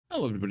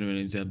Hello everybody, my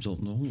name is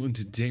AbzultNull, and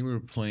today we're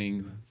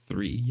playing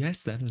 3,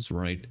 yes that is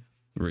right,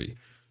 3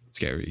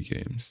 scary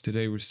games.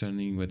 Today we're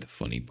starting with the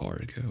funny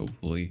part,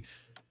 hopefully.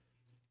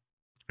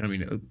 I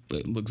mean,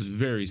 it looks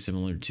very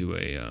similar to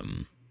a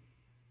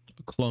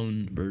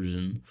clone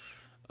version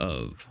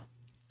of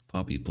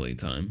Poppy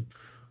Playtime.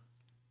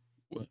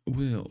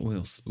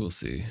 We'll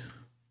see.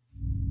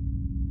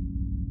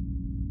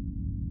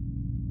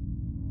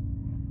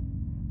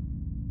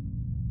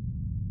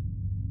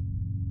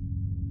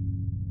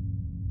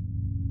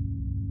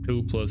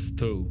 Two plus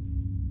 2,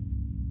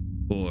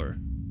 4.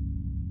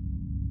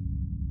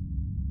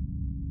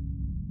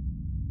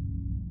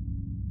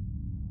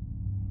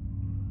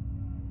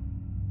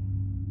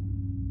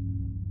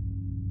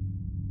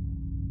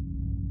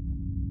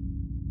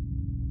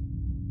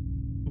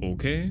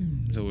 Okay,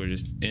 so we're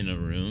just in a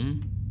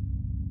room.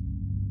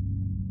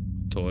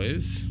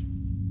 Toys.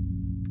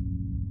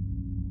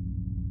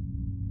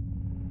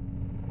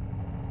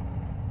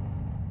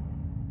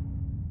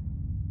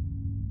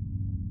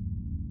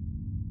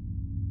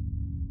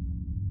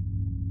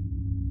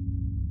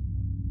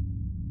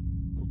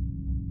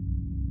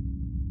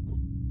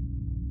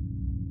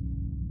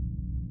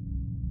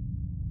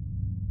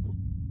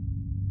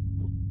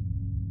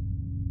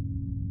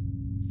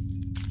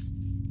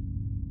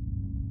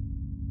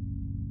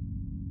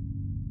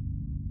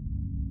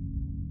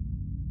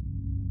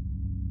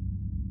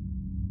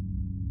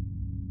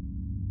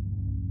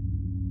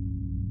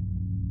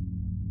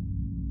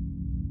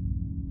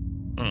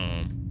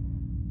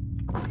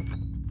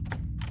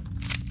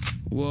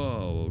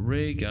 Whoa,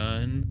 ray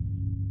gun.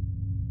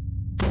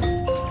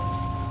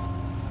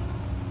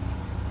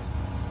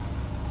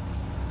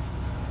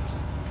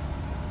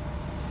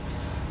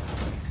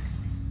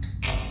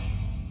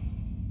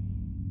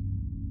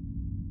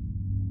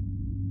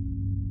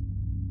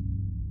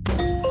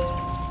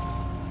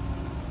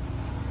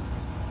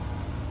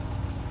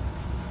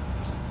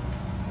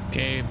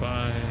 Okay,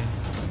 bye.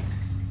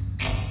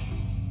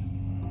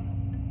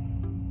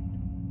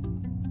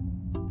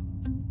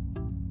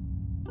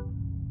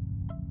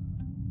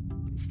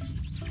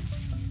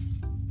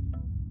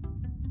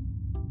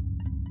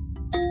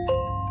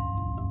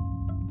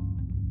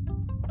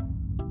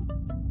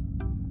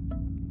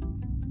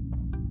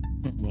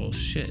 Well,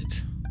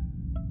 shit.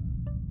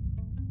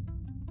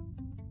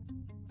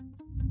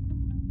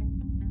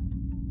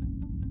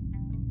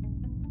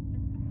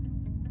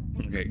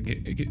 Okay,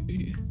 get.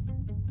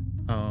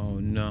 Oh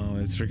no,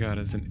 it's forgot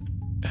it's an.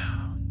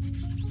 Oh.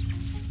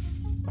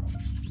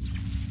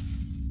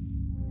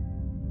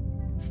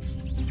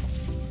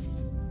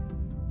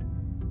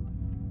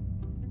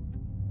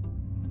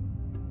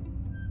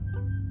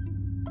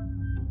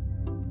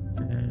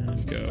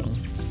 And go.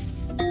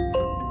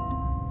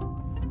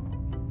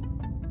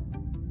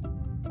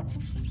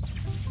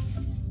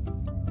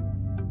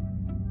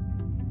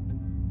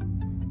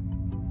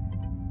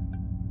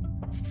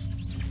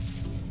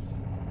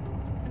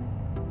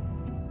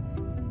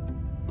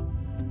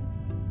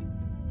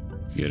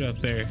 Get up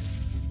there.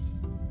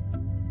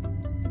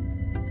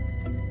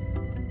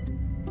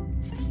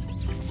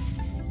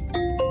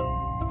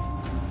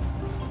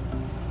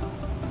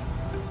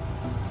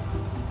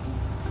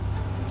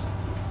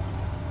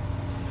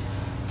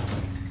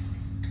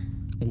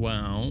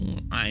 Well,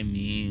 I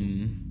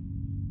mean,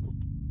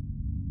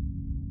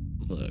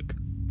 look,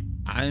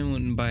 I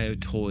wouldn't buy a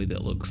toy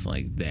that looks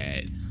like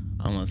that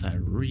unless I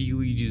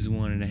really just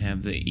wanted to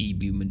have the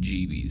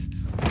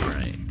EB-majeebies. All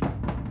right.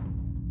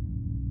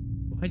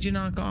 Why'd you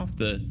knock off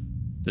the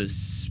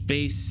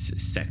space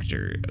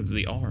sector of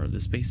the R of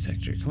the space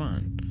sector? Come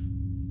on.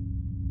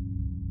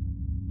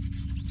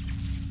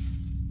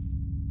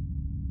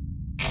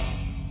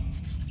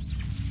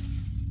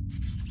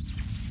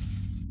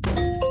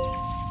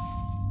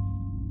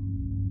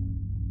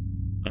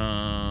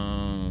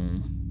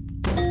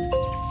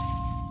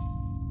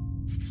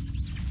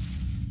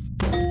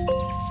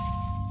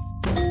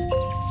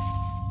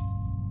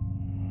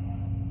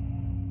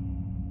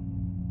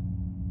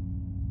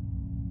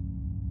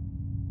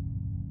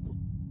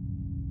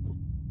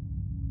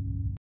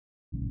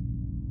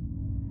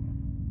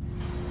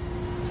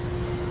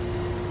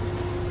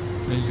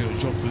 He's gonna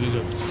drop the lid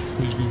up.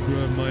 He's gonna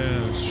grab my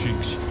ass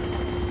cheeks.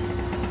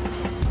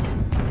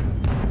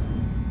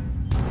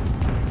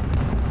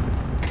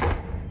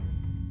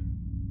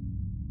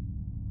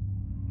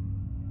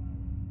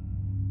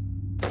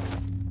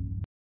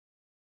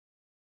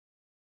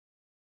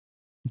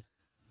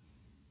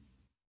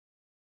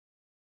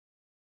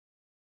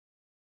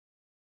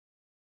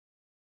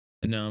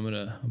 And now I'm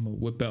gonna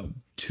whip out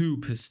 2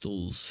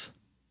 pistols.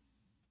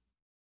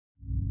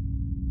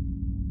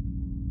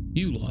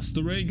 You lost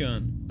the ray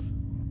gun.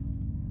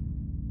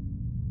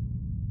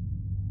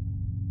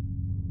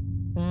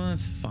 Well,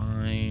 that's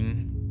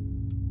fine.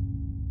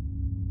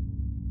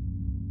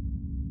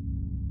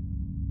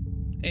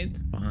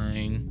 It's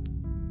fine.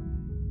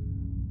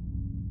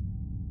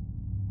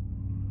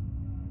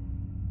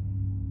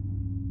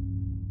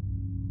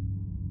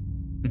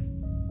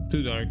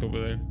 Too dark over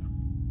there.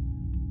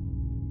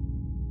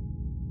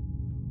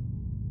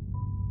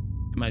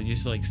 Am I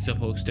just like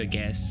supposed to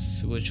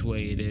guess which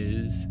way it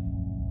is?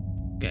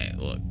 Okay,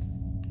 look.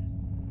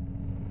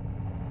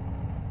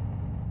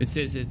 It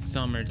says it's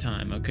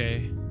summertime,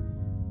 okay?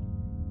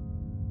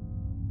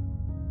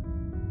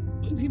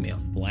 Please give me a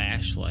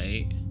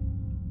flashlight.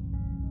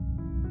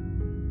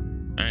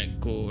 Alright,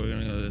 cool. We're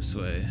gonna go this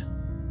way.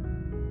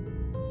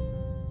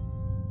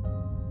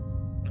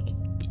 Nope.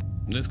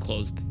 This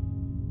closed.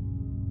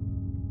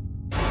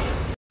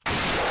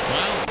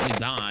 Well, we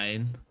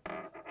died.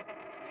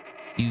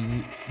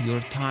 Your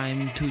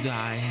time to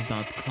die has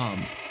not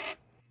come.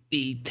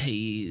 It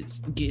is.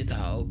 Get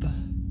up.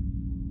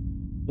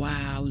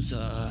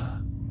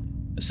 Wowza.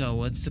 So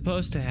what's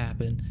supposed to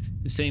happen?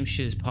 The same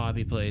shit as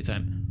Poppy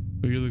playtime.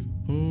 Where you're like,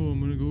 oh, I'm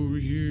gonna go over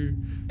here.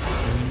 And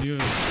then yeah,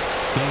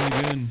 die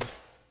again.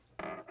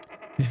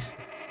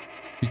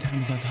 Your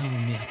time is not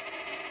home yet.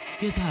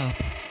 Get up.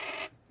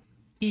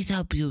 Get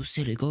up, you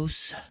silly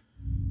ghost.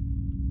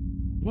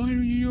 Why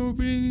are you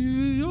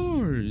opening the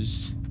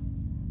doors?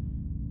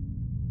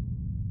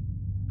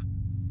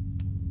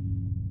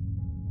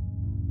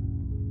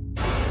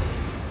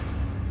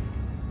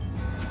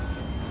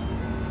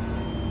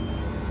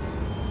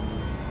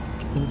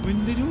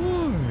 Open the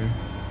door.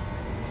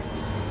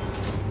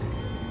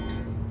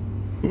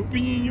 Open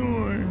the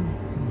door.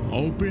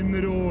 Open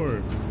the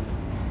door.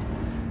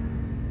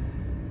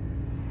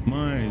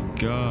 My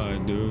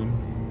God, dude.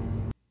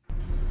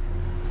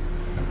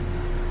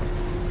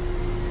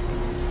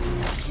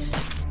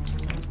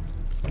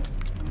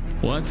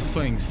 What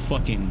thing's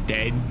fucking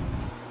dead?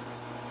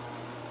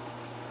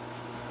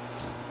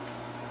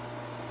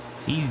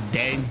 He's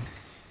dead.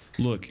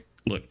 Look,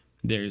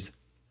 there's.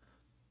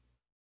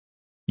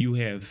 You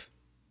have.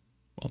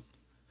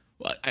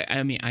 Well,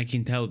 I mean, I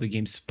can tell the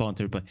game's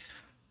sponsored, but.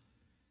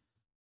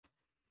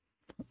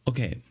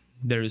 Okay,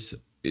 there's.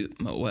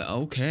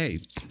 Well, okay.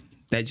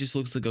 That just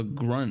looks like a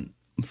grunt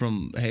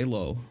from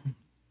Halo.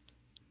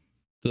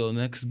 So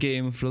the next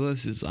game for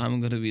this is I'm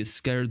gonna be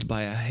scared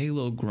by a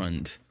Halo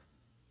grunt.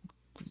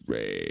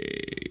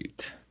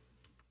 Great.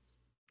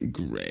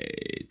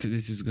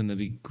 This is gonna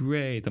be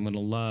great. I'm gonna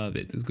love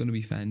it. It's gonna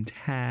be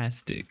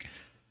fantastic.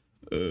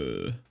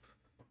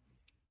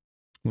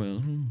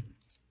 Well,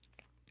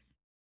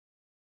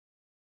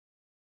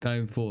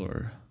 time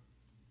for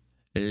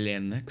the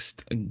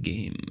next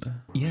game.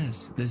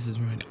 Yes, this is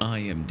right. I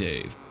am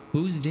Dave.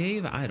 Who's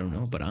Dave? I don't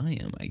know, but I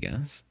am, I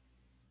guess.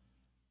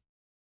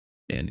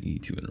 And E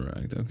to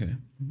interact. Okay.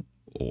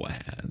 Or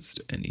has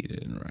and E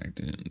to interact.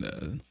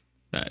 And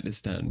that is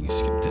time you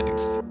skip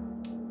text.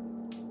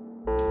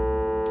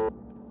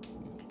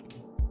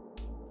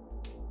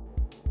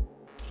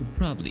 Should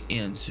probably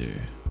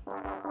answer.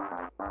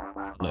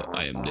 Hello,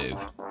 I am Dave.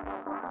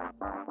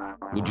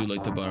 Would you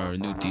like to borrow a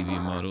new TV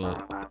model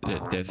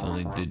that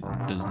definitely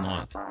does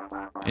not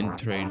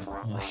trade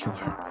while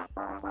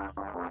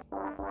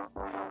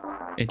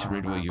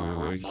you were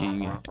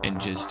working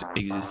and just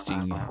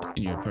existing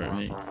in your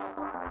apartment?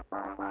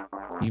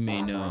 You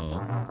may know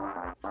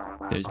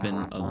there's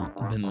been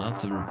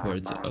lots of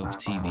reports of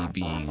TV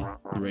being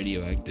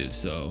radioactive,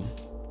 so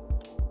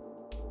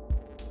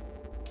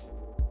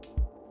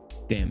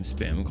damn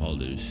spam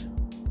callers.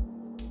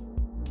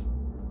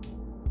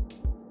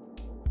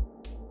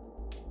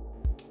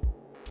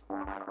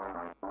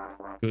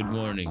 Good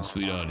morning,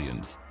 sweet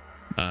audience.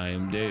 I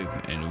am Dave,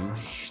 and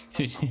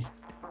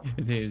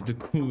today is the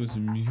coolest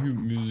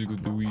music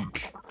of the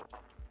week.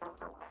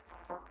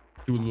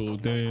 Do a little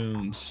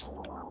dance,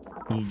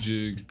 little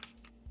jig.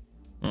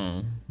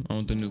 Oh, I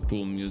want the new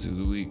cool music of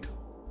the week.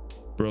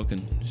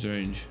 Broken,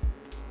 strange.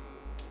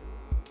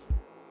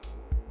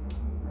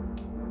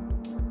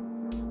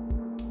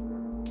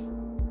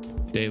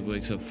 Dave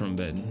wakes up from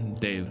bed.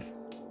 Dave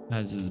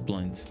has his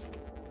blinds.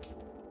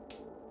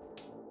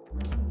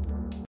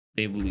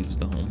 Dave leaves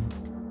the home.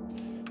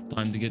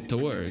 Time to get to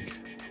work.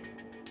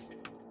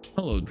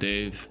 Hello,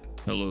 Dave.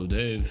 Hello,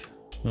 Dave.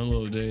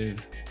 Hello,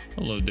 Dave.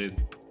 Hello, Dave.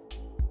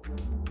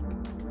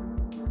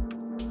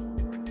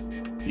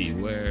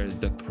 Beware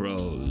the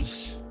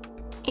crows.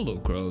 Hello,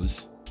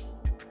 crows.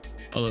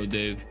 Hello,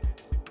 Dave.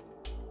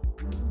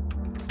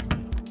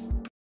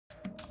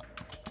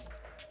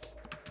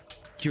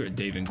 Here at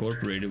Dave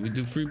Incorporated, we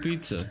do free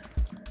pizza.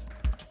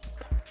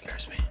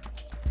 Scares me.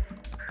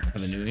 I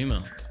have a new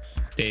email.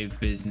 Dave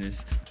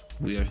Business.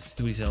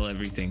 We sell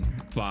everything.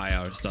 Buy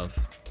our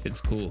stuff.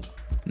 It's cool.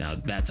 Now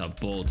that's a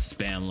bold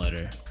spam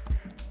letter.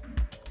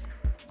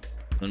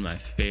 One of my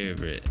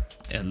favorite.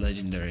 A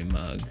legendary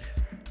mug.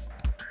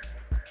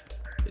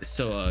 It's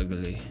so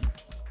ugly.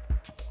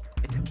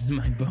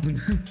 My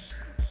bone.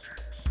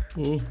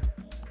 Oh.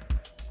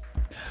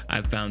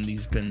 I found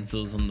these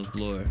pencils on the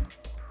floor.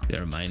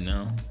 They're mine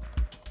now.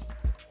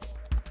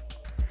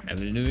 I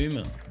have a new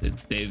email.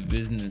 It's Dave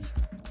Business.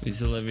 We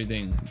sell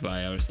everything.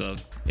 Buy our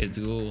stuff. It's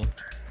cool.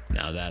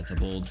 Now that's a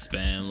bold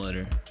spam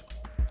letter.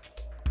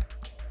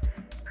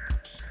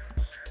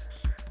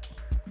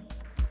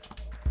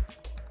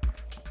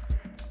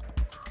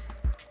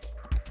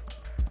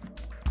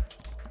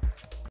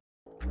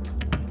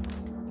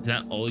 Is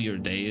that all your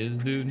day is,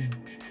 dude?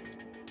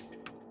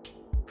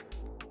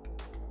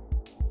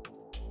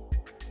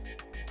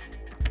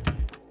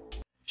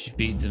 She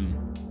feeds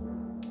him.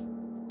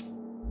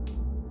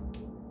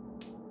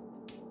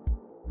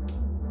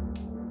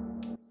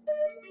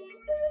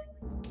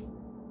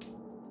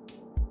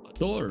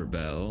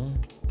 Doorbell.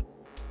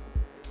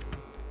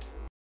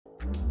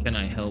 Can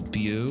I help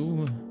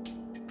you?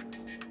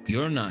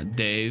 You're not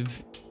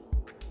Dave.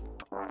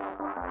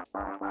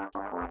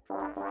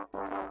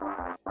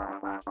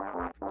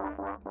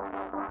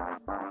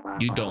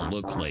 You don't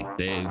look like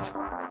Dave.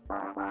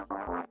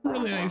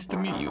 Really nice to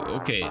meet you.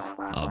 Okay,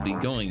 I'll be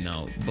going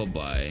now.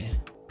 Bye-bye.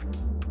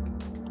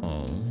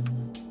 Oh.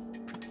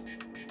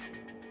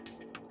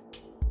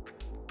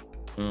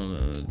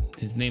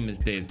 His name is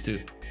Dave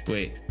too.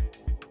 Wait,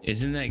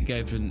 isn't that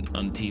guy from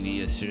on TV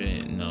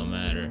yesterday? No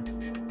matter.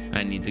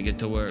 I need to get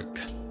to work.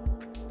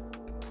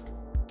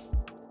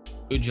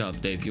 Good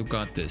job, Dave. You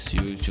got this.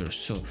 You're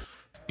so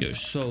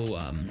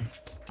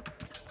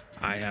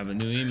I have a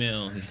new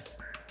email.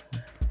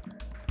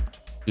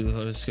 Do the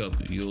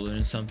horoscope. You'll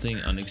learn something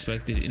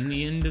unexpected in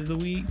the end of the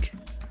week.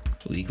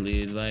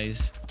 Weekly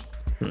advice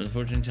from the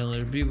fortune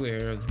teller.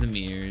 Beware of the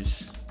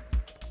mirrors.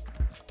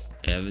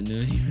 I have a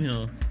new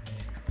email.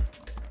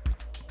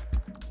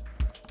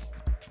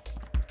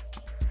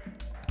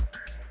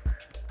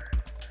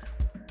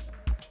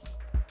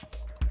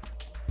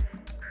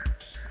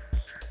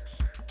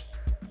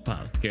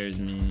 Wow, scares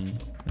me.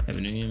 I have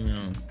a new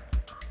email.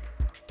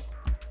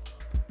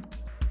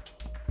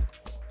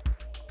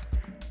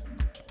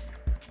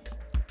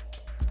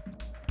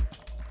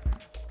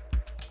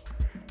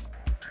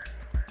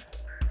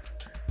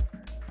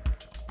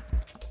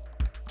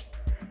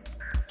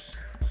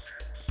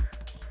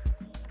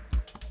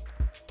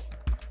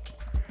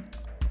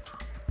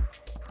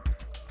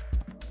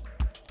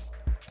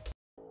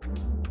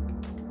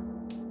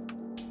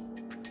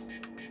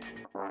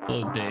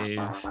 Hello,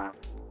 Dave.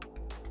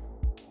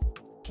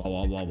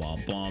 Wah, wah, wah,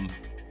 bomb.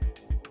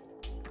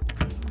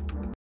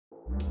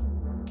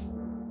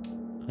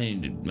 I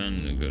need to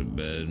go to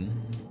bed.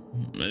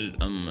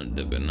 I'm gonna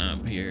take a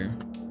nap here.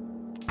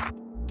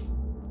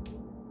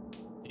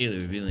 Daily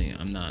revealing.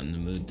 I'm not in the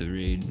mood to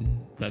read.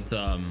 That's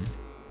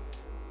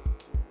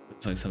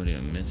it's like somebody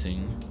I'm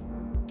missing.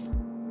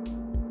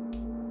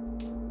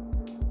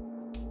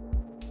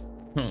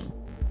 Huh.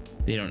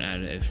 They don't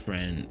add a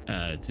friend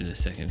to the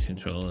second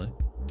controller.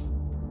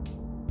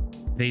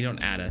 They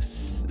don't add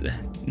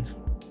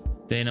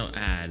they don't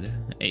add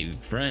a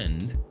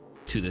friend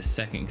to the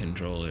second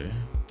controller.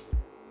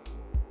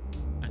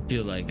 I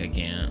feel like I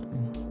can't.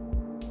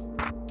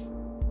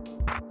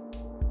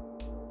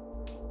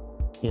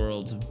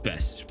 World's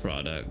best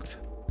product.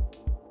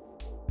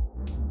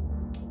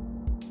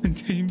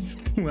 Contains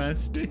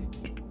plastic.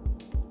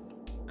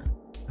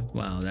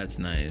 Wow, that's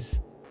nice.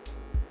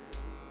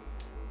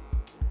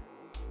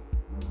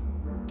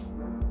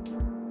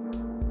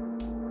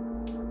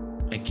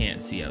 I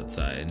can't see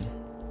outside.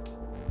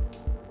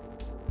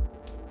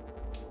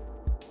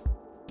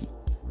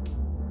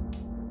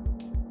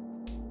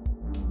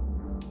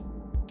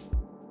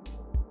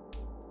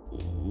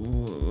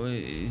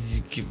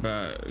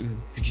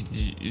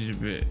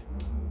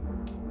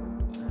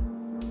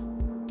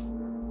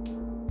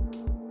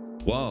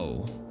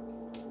 Whoa.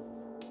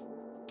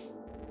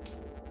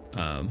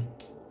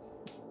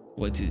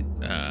 What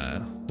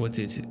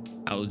is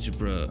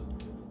algebra?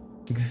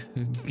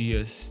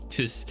 Yes,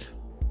 just.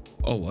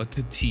 Oh, what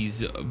the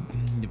tease?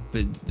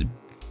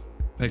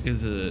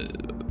 Because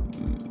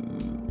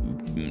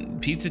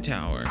pizza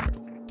tower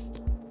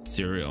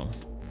cereal.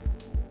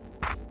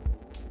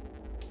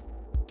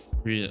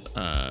 Real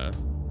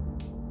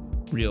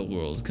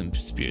world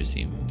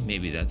conspiracy.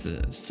 Maybe that's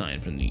a sign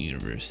from the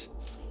universe.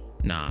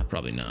 Nah,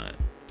 probably not.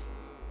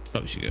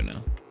 Probably should go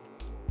now.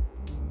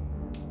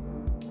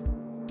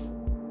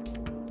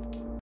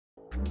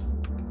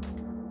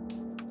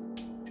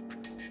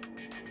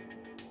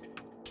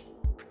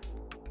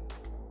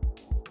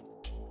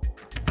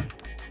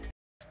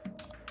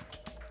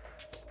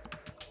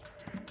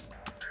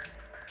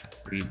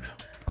 Creep.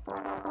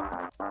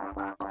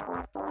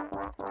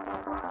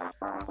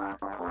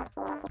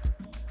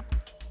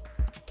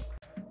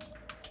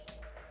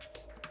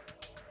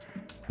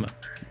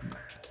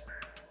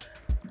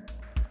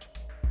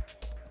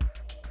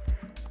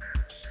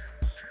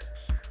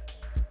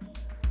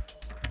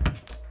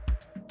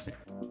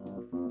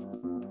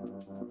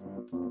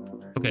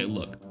 Okay,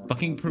 look,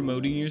 fucking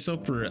promoting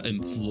yourself for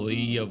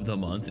employee of the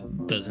month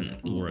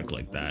doesn't work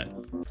like that.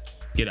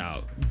 Get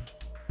out.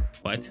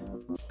 What?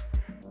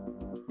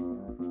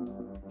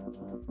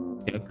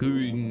 Yeah,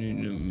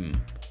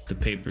 the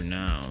paper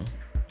now.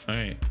 All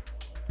right,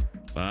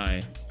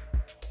 bye.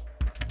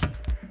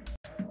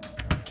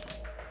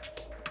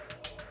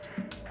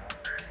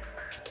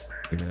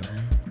 He's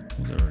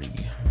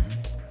already.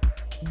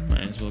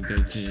 Might as well go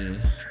to.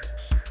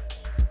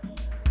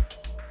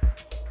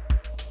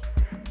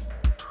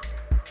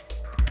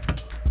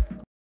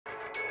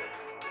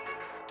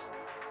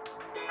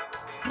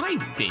 Hi,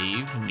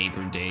 Dave,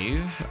 neighbor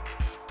Dave.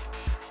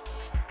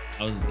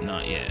 I was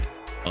not yet.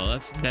 Oh,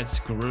 that's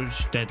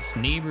Scrooge. That's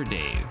neighbor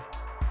Dave.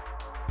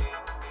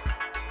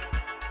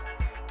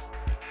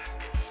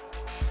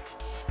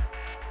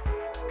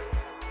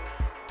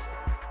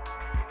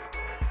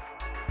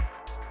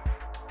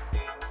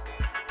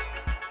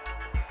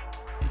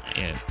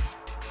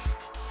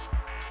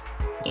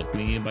 Look,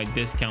 we need to buy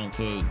discount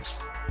foods.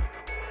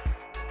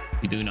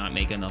 We do not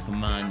make enough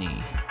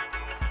money.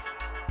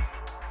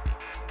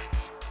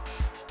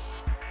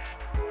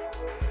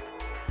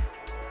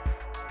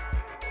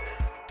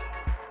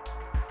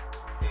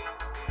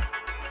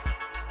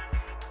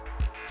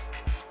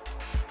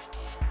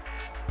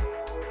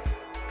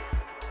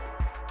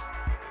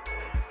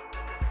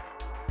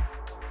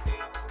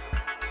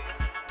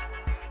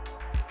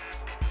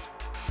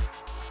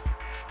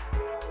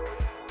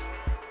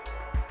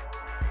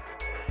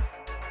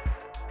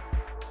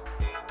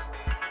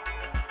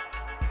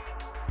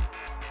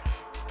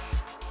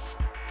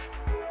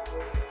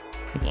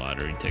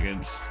 Lottery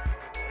tickets.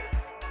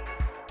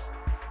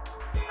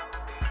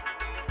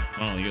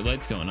 Oh, your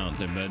light's going out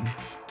there, bud.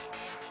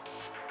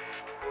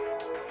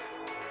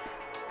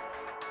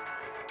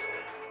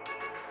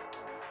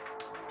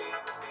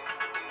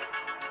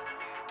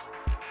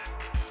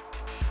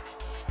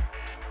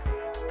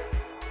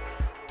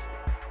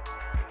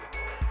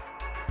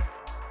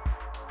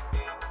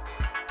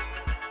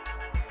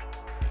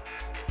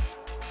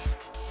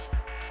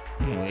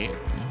 Wait.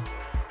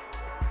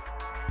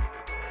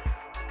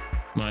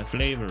 My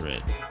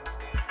favorite.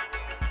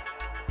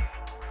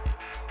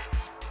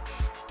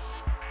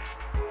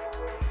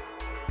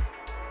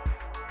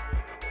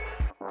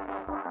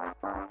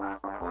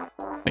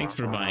 Thanks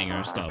for buying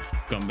our stuff.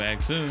 Come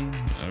back soon.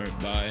 Alright,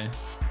 bye.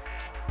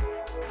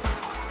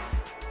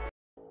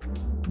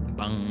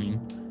 Bye.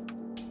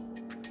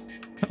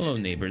 Hello,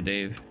 neighbor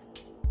Dave.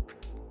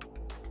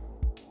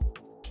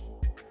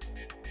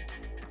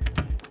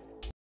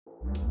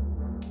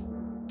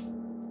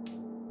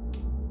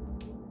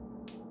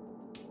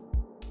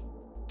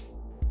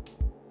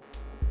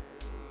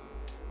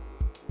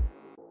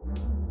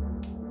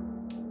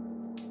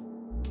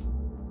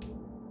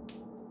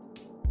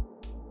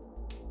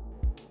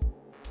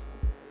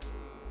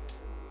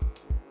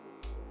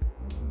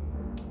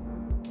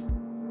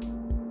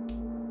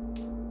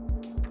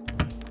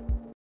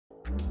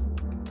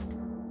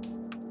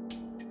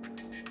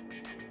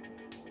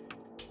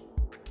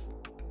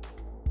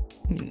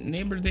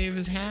 Neighbor Dave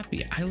is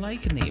happy. I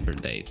like Neighbor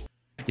Dave.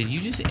 Did you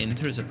just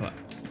enter as a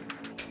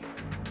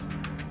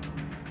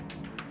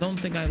Don't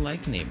think I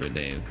like Neighbor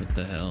Dave. What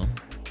the hell?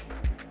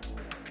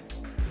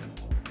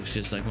 It's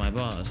just like my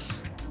boss.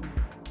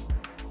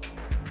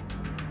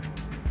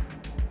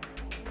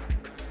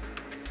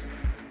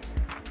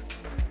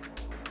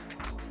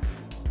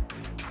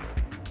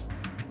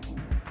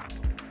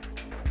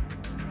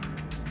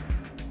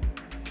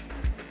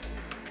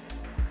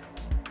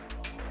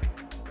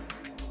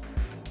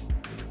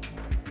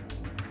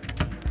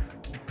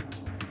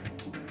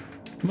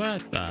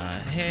 What the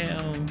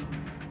hell?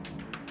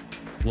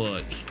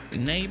 Look,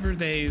 Neighbor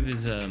Dave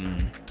is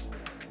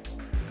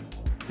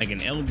like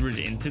an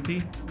eldritch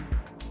entity.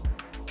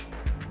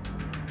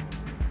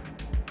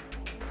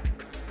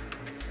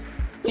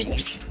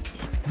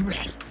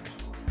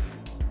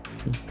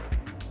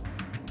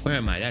 Where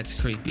am I? That's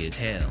creepy as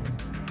hell.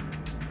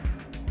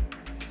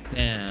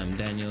 Damn,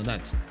 Daniel,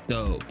 that's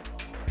dope.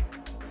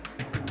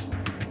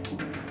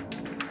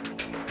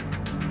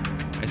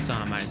 I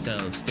saw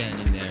myself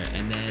standing there,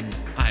 and then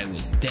I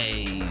was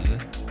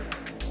Dave.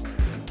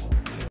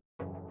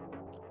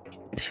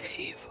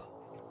 Dave.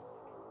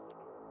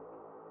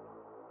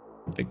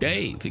 Like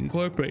Dave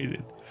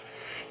Incorporated.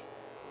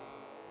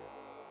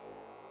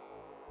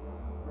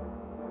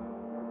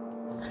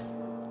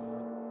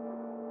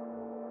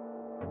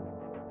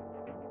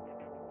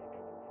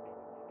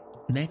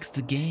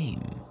 Next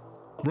game.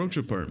 Roach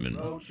Apartment.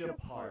 Roach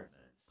Apartments.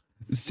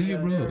 Say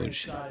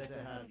Roach. Excited to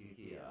have you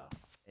here.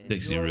 Sexy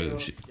Enjoy your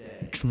Roach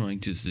stay. trying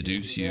to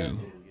seduce you.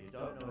 You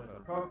don't know if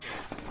a cockroach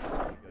is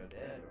going to go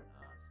bed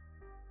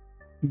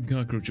or not.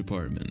 Cockroach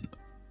Apartment.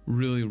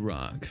 Really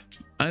rock.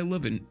 I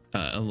love it.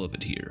 I love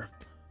it here.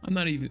 I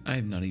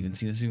have not even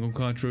seen a single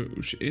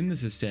cockroach in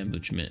this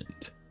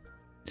establishment.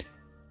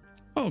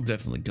 I'll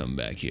definitely come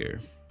back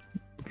here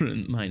for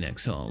my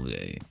next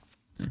holiday.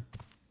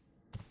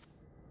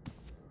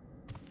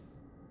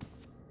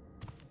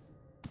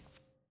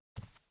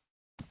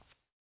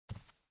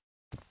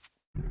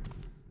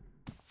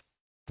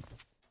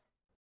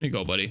 Here you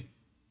go, buddy.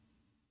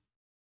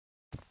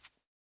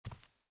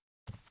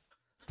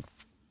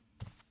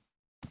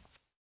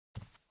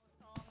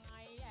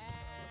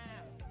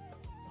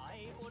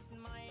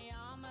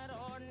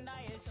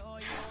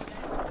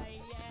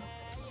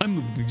 I'm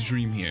living the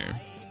dream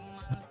here.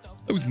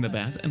 I was in the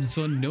bath and I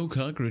saw no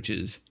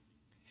cockroaches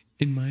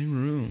in my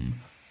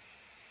room.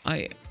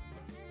 I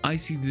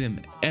see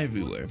them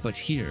everywhere, but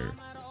here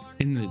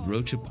in the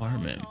Roach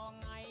Apartment,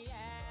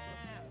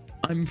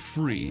 I'm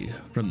free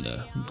from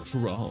the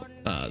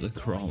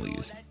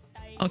crawlies.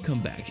 I'll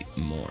come back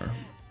more.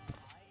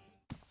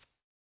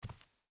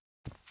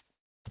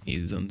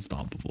 He's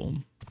unstoppable.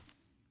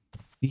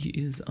 He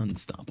is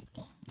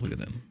unstoppable. Look at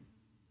him.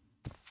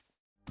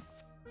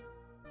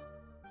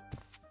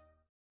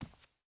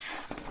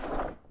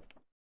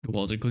 The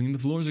walls are clean, the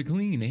floors are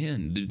clean,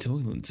 and the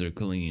toilets are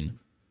clean.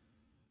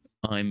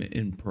 I'm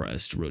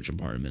impressed, Roach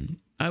Apartment.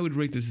 I would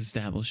rate this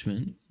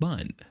establishment,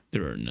 but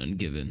there are none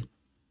given.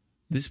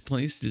 This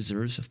place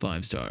deserves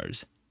 5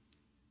 stars.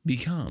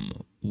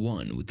 Become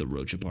one with the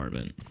Roach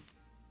Apartment.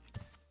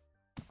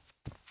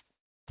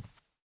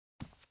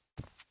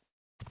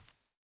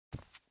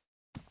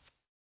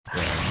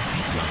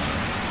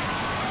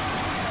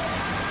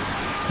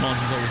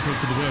 Monsters always look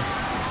to the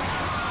left.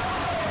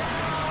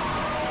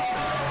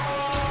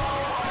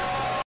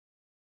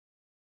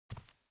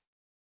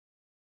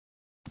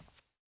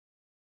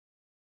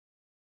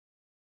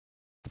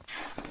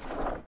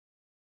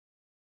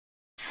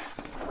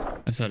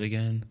 I said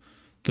again,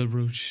 the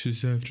roach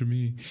is after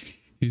me.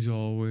 He's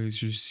always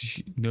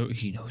just no.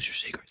 He knows your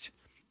secrets.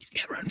 You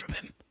can't run from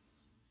him.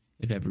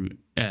 If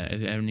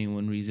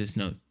anyone reads this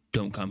note,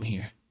 don't come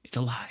here. It's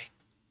a lie.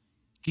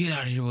 Get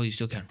out of here while you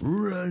still can.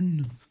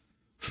 Run.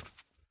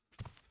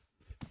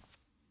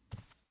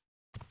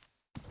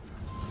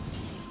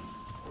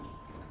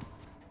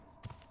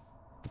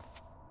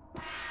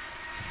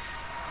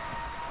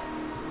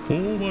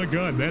 Oh my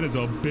God, that is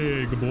a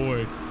big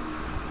boy.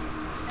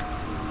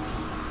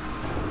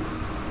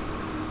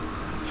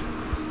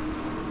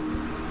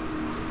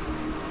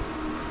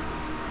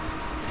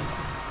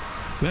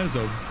 That is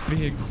a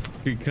big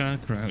fucking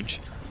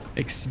cockroach.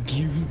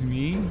 Excuse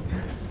me?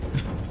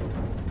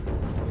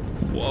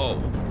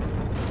 Whoa.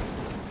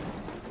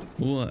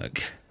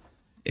 Look.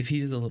 If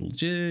he does a little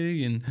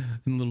jig and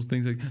little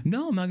things like,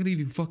 no, I'm not gonna give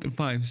you fucking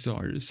 5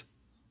 stars.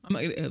 I'm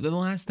not gonna, the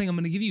last thing I'm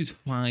gonna give you is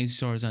 5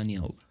 stars on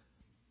Yelp.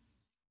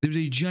 There's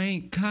a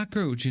giant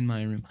cockroach in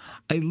my room.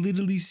 I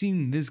literally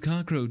seen this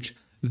cockroach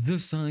the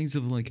size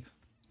of like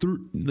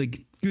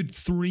good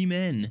 3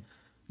 men.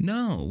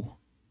 No.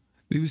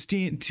 There was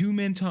 2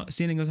 men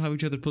standing on top of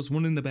each other, plus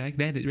one in the back.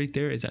 That right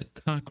there is a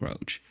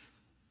cockroach.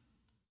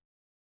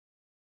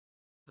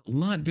 A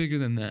lot bigger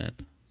than that.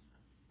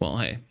 Well,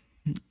 hey,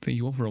 thank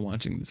you all for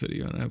watching this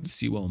video, and I hope to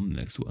see you all in the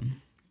next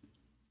one.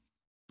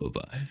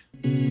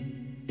 Bye-bye.